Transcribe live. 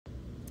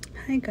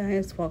Hi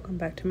guys, welcome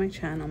back to my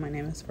channel. My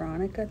name is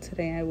Veronica.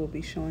 Today I will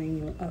be showing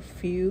you a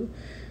few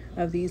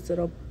of these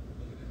little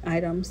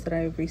items that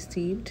I've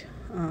received.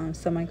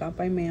 Some I got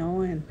by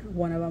mail and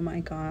one of them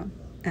I got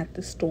at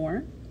the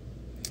store.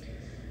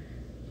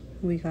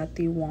 We got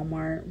the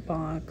Walmart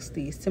box,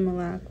 the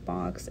Similac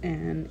box,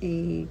 and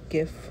a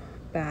gift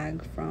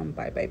bag from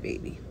Bye Bye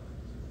Baby.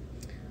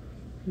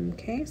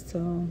 Okay,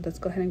 so let's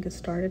go ahead and get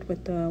started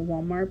with the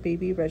Walmart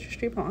baby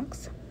registry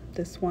box.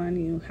 This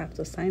one you have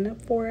to sign up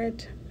for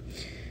it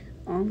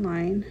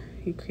online.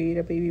 You create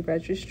a baby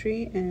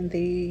registry and they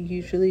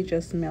usually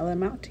just mail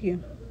them out to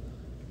you.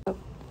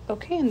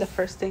 Okay, and the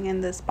first thing in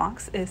this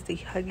box is the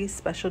Huggies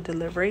Special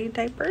Delivery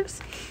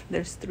diapers.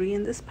 There's 3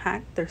 in this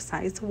pack. They're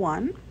size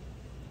 1.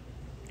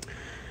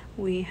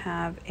 We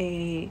have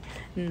a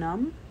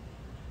numb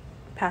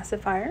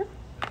pacifier,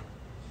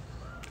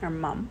 or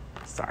mum,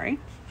 sorry.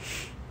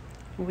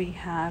 We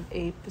have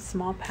a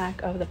small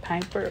pack of the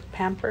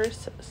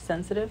Pampers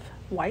sensitive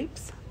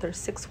wipes. There's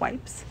 6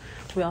 wipes.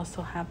 We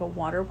also have a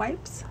water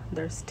wipes.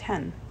 There's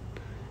 10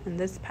 in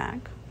this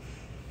pack.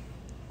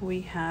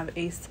 We have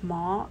a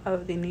small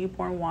of the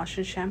newborn wash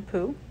and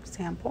shampoo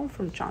sample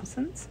from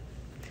Johnson's.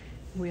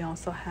 We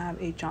also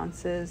have a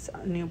Johnson's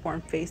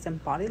newborn face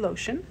and body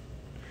lotion.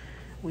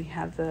 We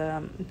have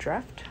the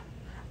Dreft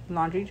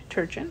laundry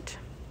detergent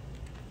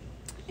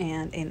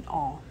and an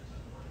all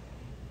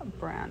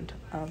brand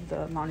of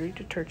the laundry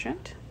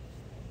detergent.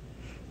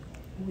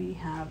 We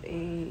have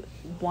a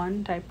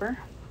 1 diaper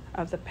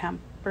of the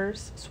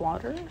Pampers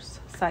Swaddlers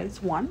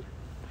size 1.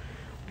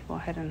 Go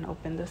ahead and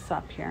open this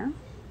up here.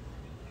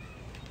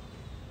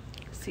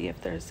 See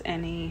if there's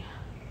any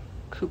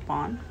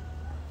coupon.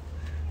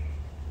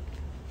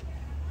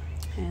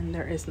 And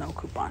there is no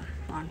coupon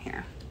on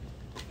here.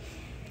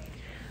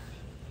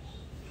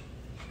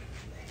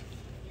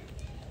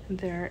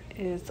 There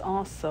is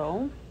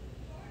also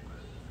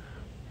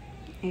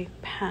a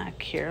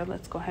pack here.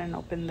 Let's go ahead and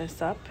open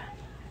this up.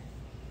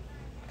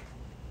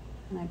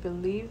 And I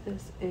believe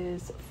this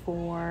is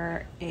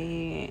for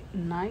a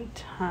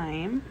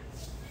nighttime.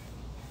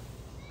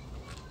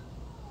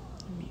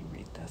 Let me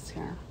read this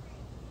here.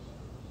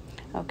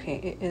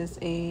 Okay,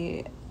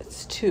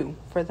 it's 2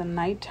 for the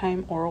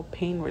nighttime oral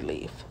pain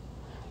relief.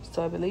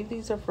 So I believe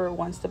these are for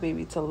once the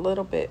baby's a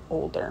little bit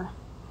older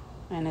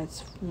and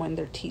it's when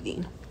they're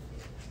teething.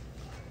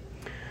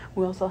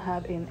 We also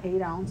have an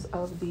 8 ounce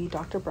of the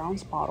Dr.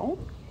 Brown's bottle.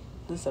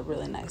 This is a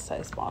really nice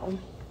size bottle.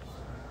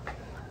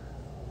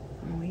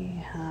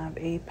 We have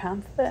a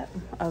pamphlet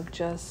of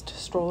just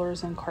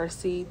strollers and car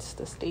seats,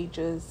 the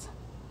stages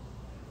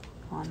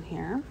on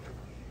here.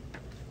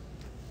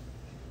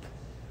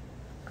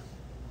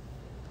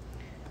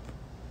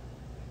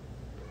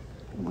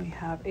 We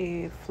have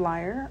a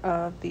flyer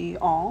of the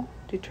all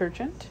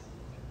detergent,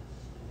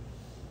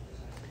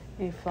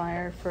 a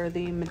flyer for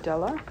the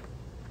Medela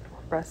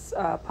breast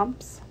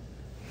pumps,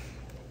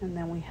 and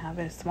then we have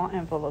a small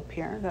envelope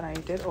here that I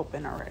did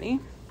open already,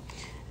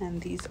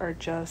 and these are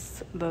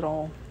just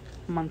little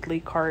monthly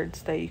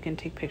cards that you can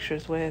take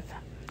pictures with.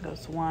 It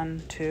goes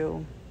 1,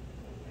 2,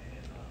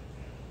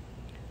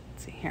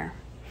 let's see here,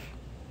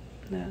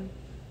 the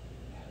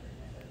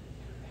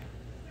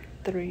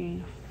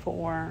 3,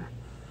 4,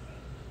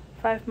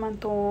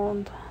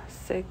 5-month-old,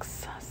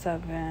 6,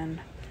 7,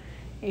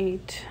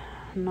 8,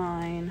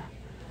 9,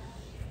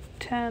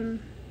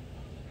 10,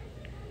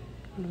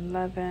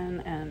 11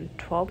 and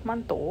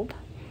 12-month-old,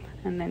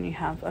 and then you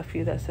have a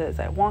few that says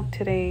I walked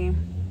today,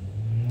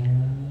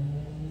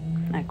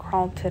 I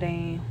crawled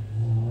today.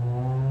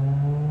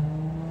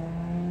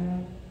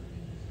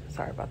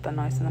 Sorry about the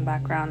noise in the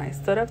background. I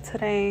stood up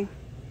today,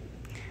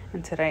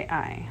 and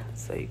today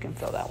so you can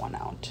fill that one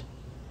out.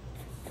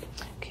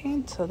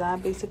 Okay, so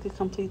that basically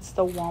completes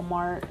the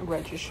Walmart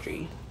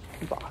registry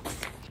box.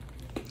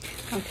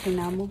 Okay,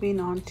 now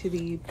moving on to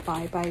the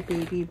Bye Bye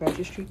Baby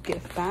registry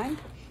gift bag.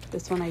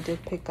 This one I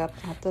did pick up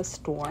at the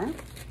store.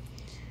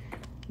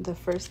 The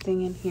first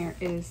thing in here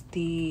is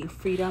the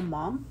Frida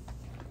Mom,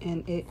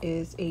 and it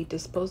is a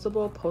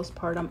disposable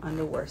postpartum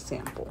underwear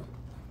sample.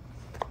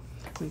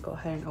 Let me go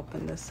ahead and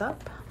open this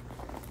up.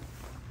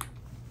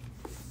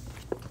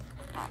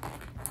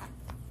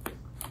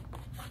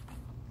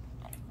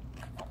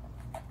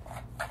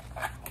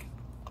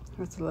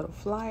 Here's a little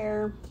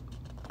flyer.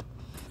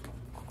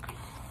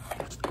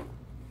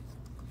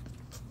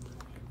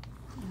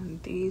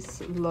 And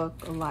these look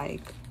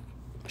like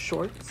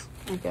shorts,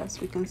 I guess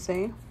we can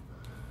say.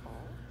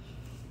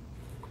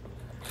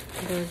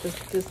 They're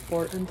just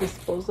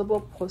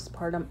disposable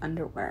postpartum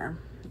underwear,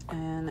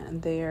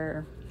 and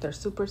they're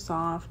super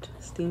soft,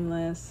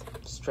 seamless,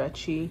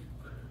 stretchy,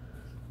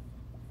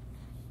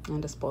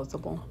 and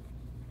disposable.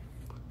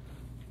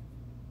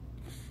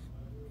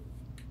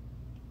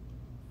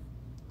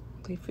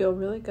 They feel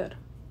really good,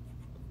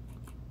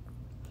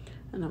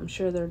 and I'm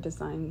sure they're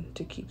designed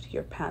to keep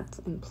your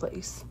pads in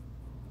place.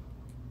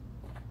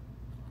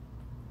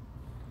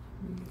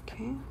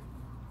 Okay.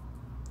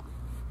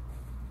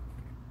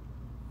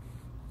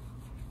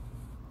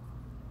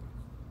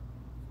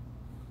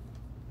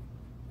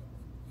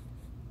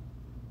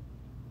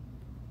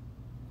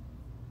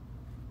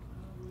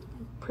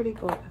 pretty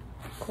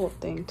cool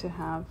thing to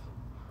have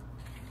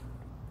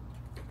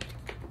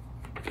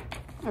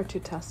or to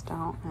test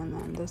out. And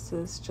then this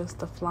is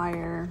just a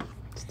flyer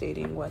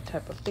stating what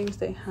type of things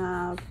they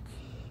have,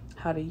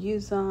 how to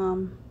use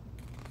them,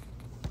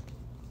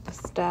 the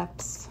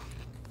steps.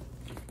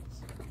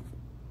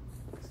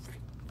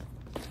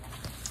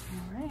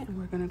 All right, and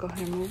we're gonna go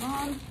ahead and move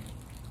on.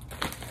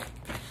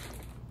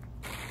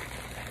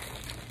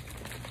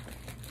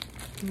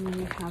 And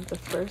we have the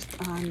first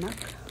NUC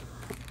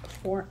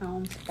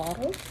 4-ounce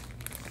bottle.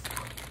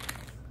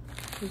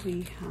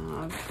 We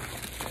have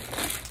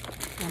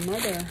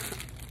another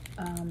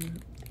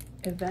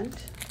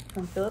event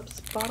from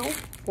Philips bottle,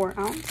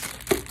 4-ounce.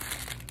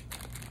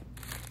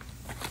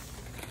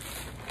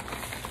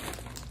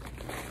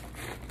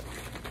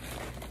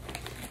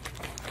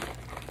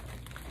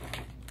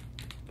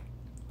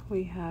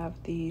 We have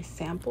the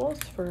samples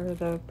for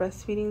the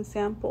breastfeeding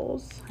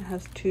samples. It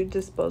has 2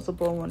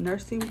 disposable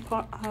nursing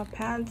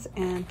pads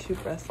and 2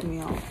 breast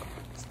milk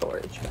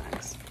storage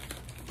bags.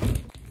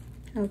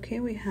 Okay,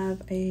 we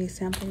have a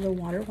sample of the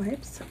water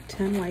wipes,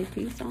 10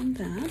 wipes on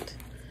that.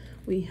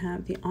 We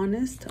have the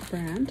Honest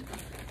brand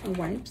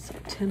wipes,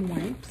 10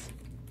 wipes.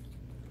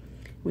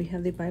 We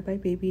have the Bye Bye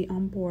Baby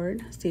on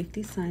board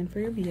safety sign for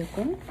your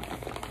vehicle.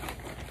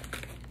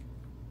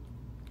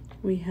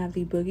 We have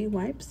the Boogie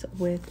wipes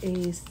with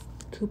a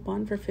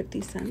coupon for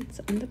 50 cents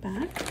in the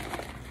back.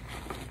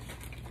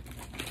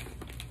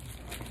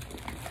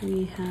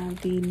 We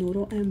have the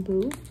Noodle and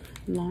Boo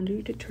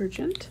laundry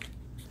detergent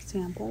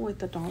sample with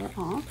 $1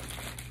 off.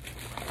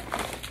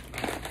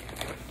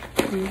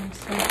 We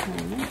also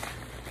have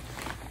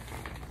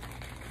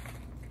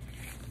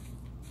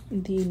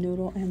the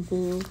Noodle and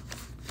Boo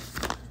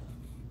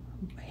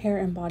hair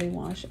and body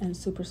wash and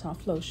super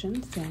soft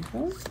lotion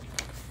sample.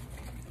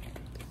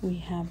 We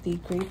have the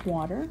grape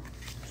water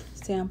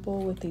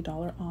sample with the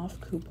 $1 off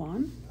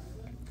coupon.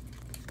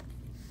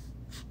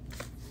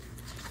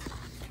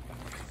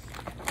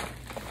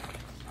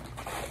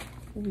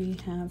 We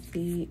have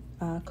the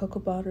cocoa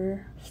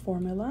butter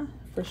formula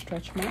for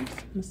stretch marks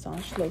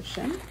massage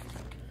lotion.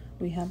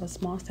 We have a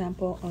small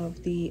sample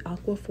of the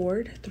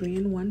Aquaford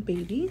 3-in-1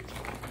 baby.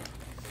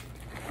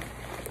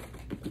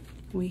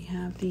 We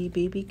have the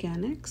Baby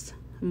Ganix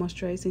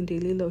moisturizing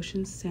daily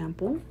lotion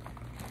sample.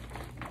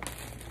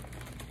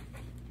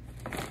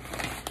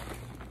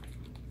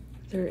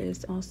 There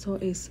is also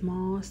a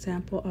small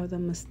sample of the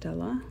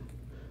Mistela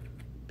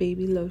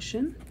baby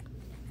lotion.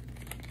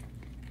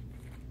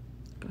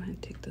 Go ahead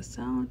and take this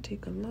out,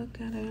 take a look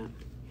at it.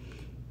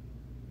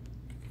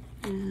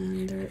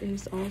 And there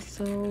is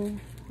also,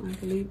 I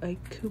believe, a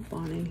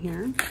coupon in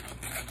here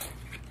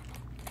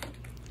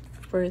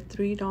for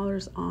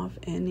 $3 off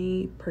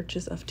any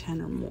purchase of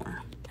 10 or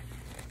more.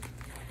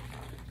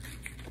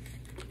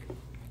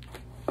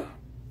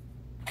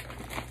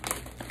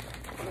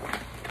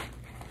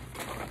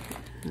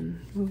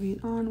 And moving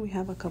on, we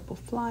have a couple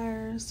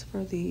flyers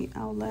for the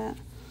outlet.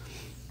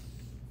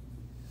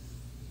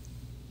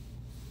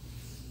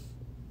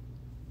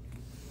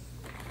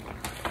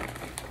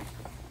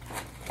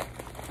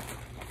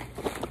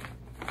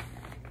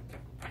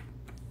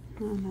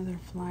 Another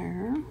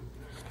flyer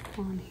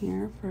on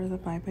here for the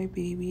Bye Bye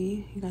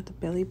Baby. You got the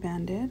Belly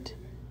Bandit,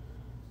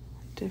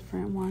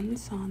 different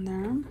ones on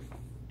there.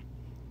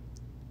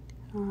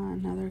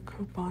 Another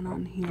coupon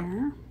on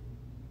here.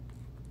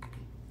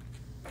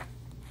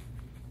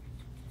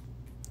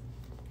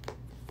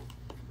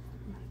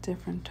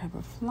 Different type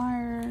of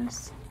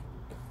flyers.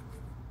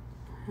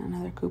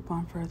 Another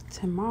coupon for a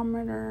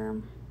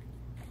thermometer.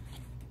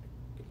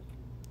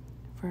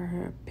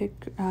 For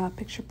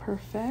Picture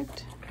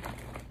Perfect.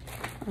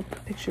 Or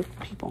Picture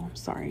People, I'm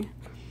sorry.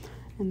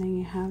 And then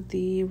you have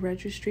the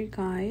registry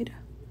guide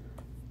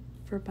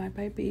for Bye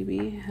Bye Baby.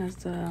 It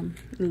has a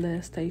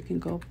list that you can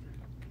go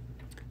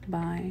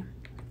by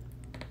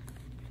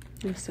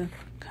just to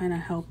kind of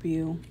help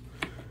you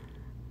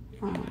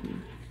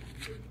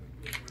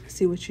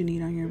see what you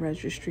need on your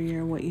registry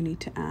or what you need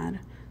to add,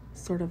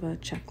 sort of a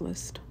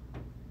checklist.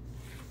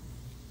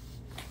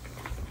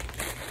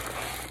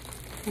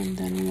 And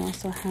then we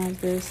also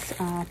have this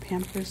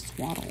Pampers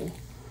Swaddle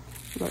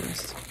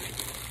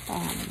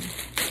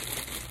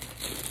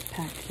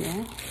pack here.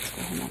 Let's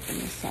go ahead and open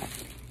this up.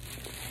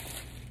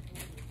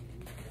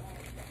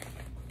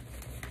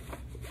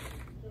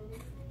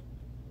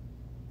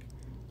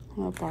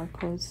 The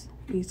barcode's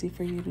easy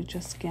for you to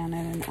just scan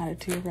it and add it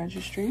to your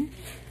registry.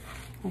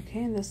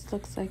 Okay, this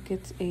looks like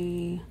it's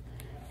a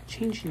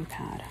changing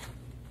pad.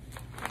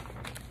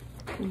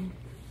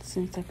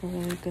 Seems like a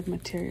really good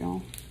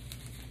material.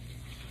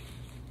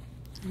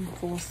 And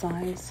full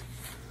size.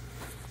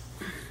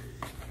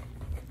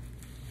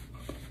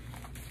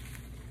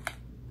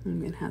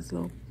 And it has a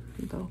little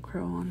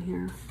Velcro on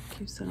here.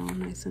 Keeps it all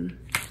nice and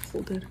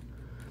folded.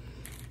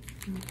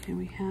 Okay,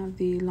 we have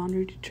the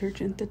laundry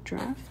detergent, the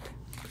draft.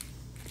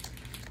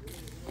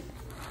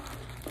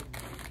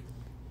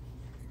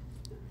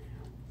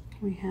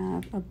 We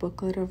have a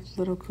booklet of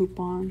little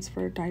coupons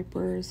for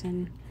diapers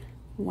and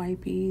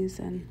wipes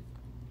and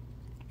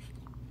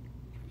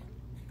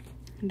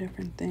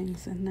different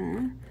things in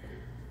there.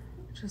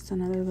 Just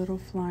another little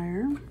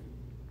flyer.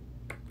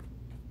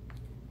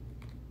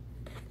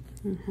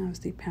 It has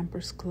the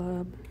Pampers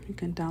Club. You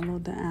can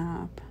download the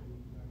app.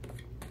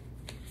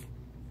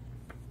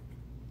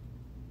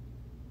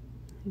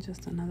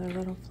 Just another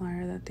little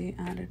flyer that they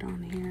added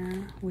on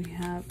here. We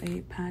have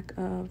a pack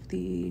of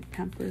the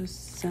Pampers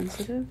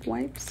Sensitive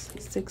wipes,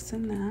 6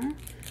 in there,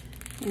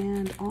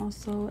 and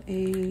also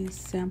a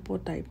sample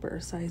diaper,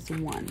 size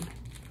 1.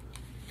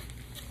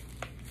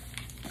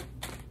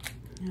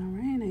 All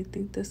right, I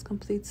think this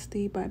completes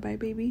the Bye Bye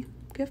Baby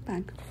gift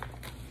bag.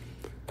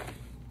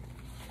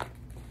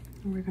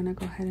 We're gonna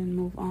go ahead and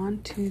move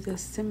on to the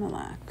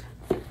Similac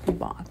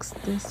box.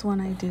 This one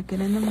I did get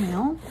in the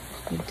mail.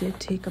 It did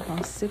take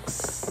about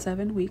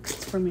 6-7 weeks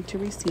for me to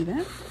receive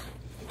it.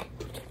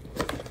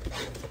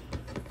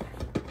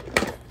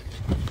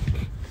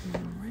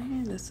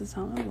 Alright, this is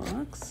how it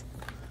looks.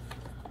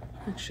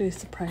 Actually, it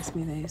surprised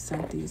me they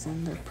sent these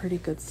in. They're pretty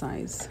good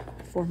size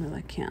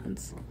formula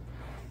cans.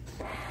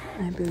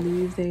 I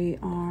believe they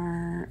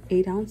are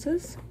 8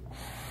 ounces.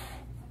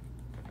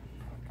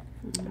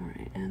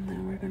 Alright, and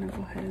then we're gonna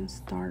go ahead and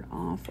start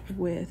off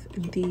with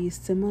the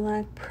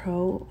Similac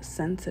Pro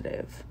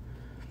Sensitive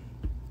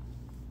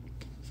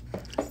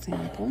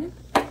sample.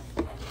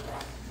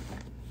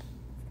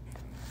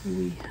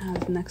 We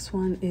have, next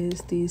one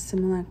is the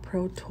Similac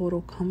Pro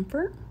Total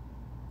Comfort.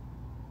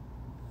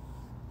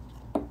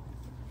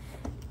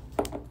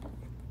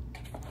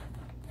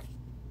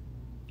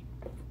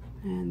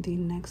 And the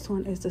next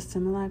one is the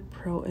Similac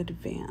Pro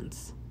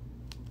Advance.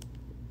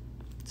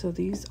 So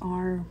these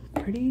are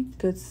pretty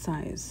good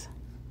size.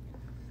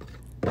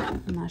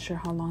 I'm not sure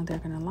how long they're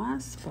gonna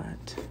last,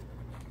 but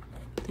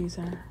these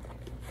are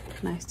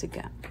nice to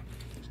get.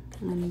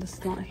 On the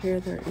slot here,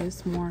 there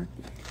is a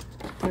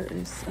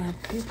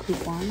few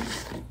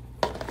coupons.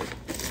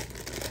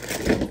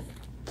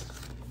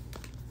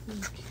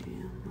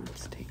 Okay,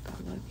 let's take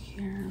a look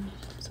here.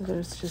 So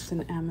there's just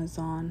an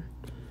Amazon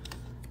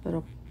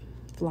little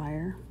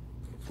flyer.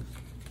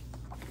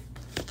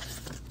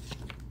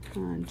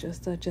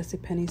 Just a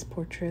JCPenney's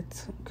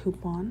Portraits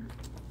coupon.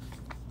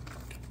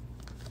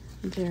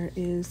 There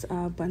is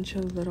a bunch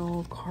of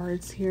little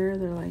cards here.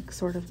 They're like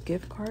sort of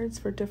gift cards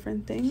for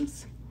different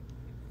things.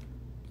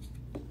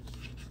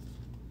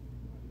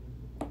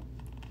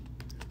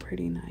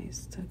 Pretty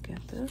nice to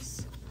get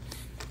this.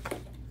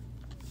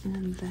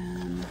 And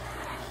then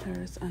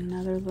there's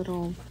another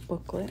little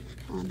booklet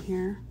on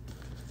here.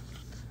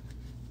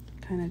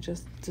 Kind of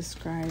just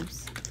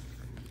describes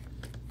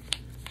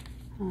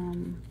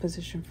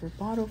position for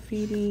bottle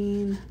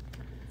feeding,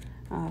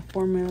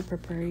 formula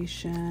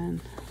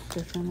preparation,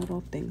 different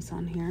little things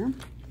on here.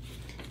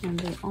 And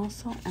they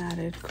also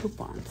added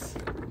coupons.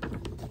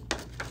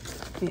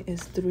 It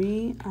is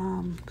 3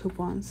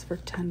 coupons for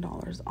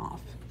 $10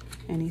 off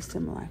any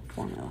Similac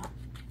formula.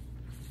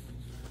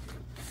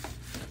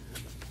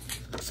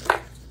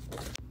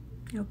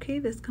 Okay,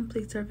 this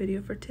completes our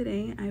video for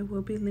today. I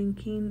will be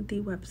linking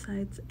the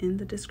websites in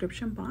the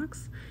description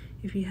box.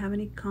 If you have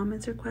any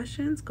comments or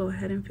questions, go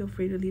ahead and feel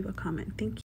free to leave a comment. Thank you.